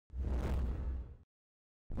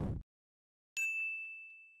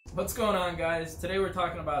What's going on, guys? Today we're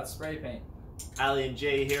talking about spray paint. Ali and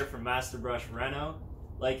Jay here from Master Brush Reno.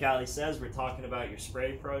 Like Ali says, we're talking about your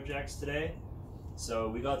spray projects today. So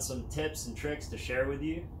we got some tips and tricks to share with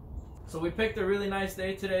you. So we picked a really nice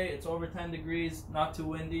day today. It's over 10 degrees, not too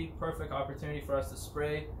windy. Perfect opportunity for us to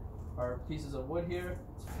spray our pieces of wood here.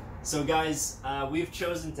 So guys, we've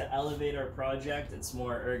chosen to elevate our project. It's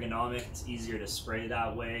more ergonomic, it's easier to spray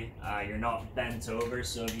that way. You're not bent over,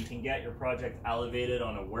 so if you can get your project elevated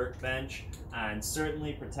on a workbench and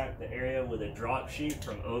certainly protect the area with a drop sheet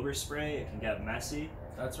from overspray, it can get messy.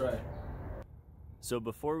 That's right. So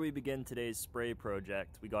before we begin today's spray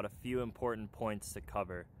project, we got a few important points to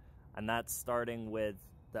cover, and that's starting with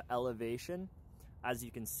the elevation. As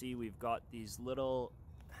you can see, we've got these little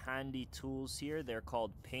handy tools here. They're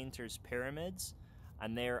called painter's pyramids,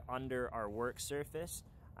 and they're under our work surface,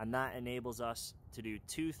 and that enables us to do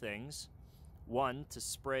two things. One, to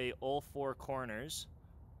spray all four corners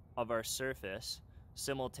of our surface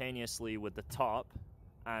simultaneously with the top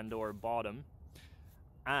and or bottom.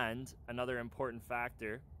 And another important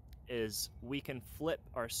factor is we can flip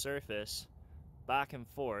our surface back and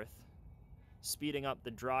forth, speeding up the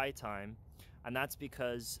dry time, and that's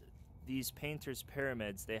because these painter's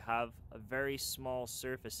pyramids, they have a very small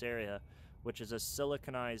surface area, which is a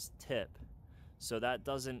siliconized tip, so that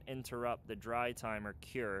doesn't interrupt the dry time or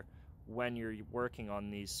cure when you're working on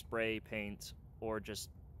these spray paint or just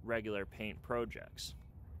regular paint projects.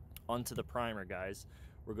 Onto the primer, guys.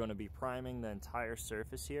 We're going to be priming the entire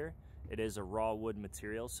surface here. It is a raw wood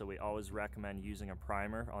material, so we always recommend using a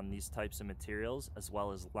primer on these types of materials as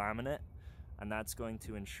well as laminate, and that's going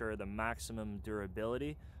to ensure the maximum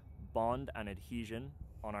durability, bond and adhesion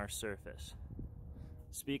on our surface.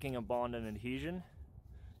 Speaking of bond and adhesion,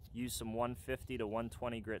 use some 150 to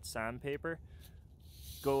 120 grit sandpaper.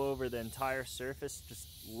 Go over the entire surface, just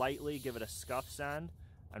lightly give it a scuff sand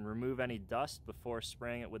and remove any dust before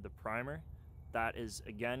spraying it with the primer. That is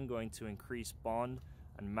again going to increase bond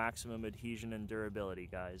and maximum adhesion and durability,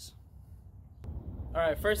 guys.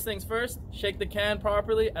 Alright, first things first, shake the can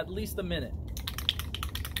properly at least a minute.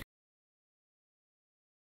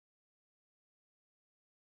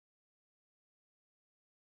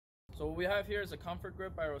 So what we have here is a comfort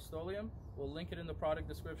grip by Rustoleum. We'll link it in the product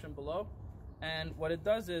description below. And what it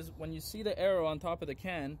does is, when you see the arrow on top of the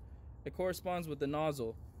can, it corresponds with the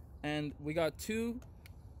nozzle. And we got two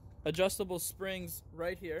adjustable springs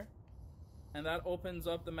right here, and that opens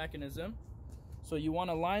up the mechanism. So you want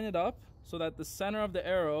to line it up so that the center of the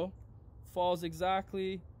arrow falls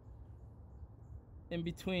exactly in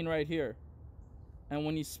between right here. And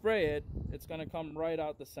when you spray it, it's going to come right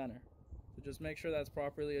out the center. So just make sure that's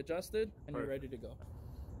properly adjusted and you're ready to go.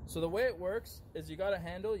 So the way it works is you got a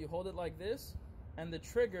handle, you hold it like this, and the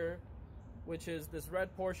trigger, which is this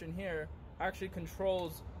red portion here, actually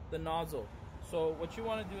controls the nozzle. So what you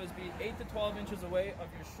want to do is be 8 to 12 inches away of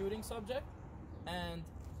your shooting subject. And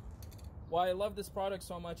why I love this product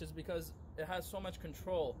so much is because it has so much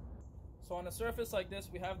control. So on a surface like this,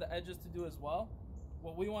 we have the edges to do as well.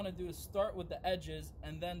 What we want to do is start with the edges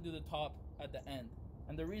and then do the top at the end.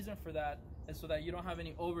 And the reason for that is so that you don't have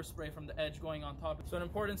any overspray from the edge going on top. So an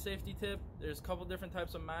important safety tip, there's a couple different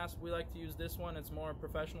types of masks. We like to use this one. It's more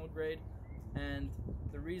professional grade. And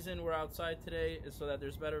the reason we're outside today is so that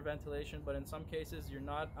there's better ventilation, but in some cases you're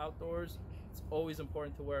not outdoors. It's always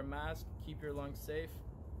important to wear a mask, keep your lungs safe.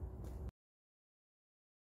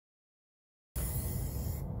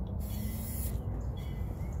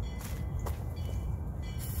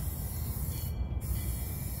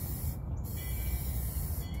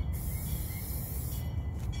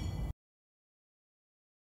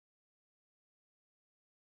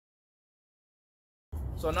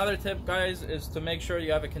 So another tip, guys, is to make sure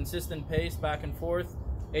you have a consistent pace back and forth,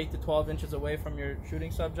 8 to 12 inches away from your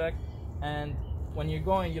shooting subject. And when you're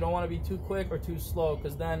going, you don't want to be too quick or too slow,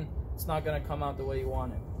 because then it's not going to come out the way you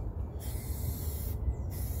want it.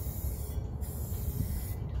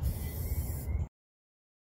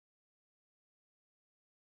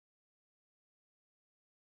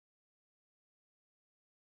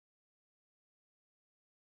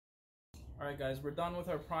 Alright guys, we're done with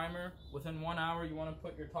our primer. Within 1 hour you want to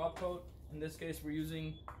put your top coat. In this case we're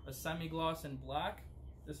using a semi-gloss in black.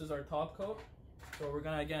 This is our top coat. So we're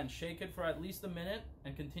going to again shake it for at least a minute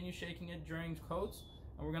and continue shaking it during coats.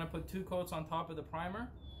 And we're going to put 2 coats on top of the primer,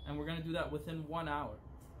 and we're going to do that within 1 hour.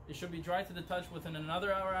 It should be dry to the touch within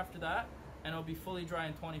another hour after that, and it'll be fully dry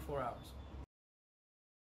in 24 hours.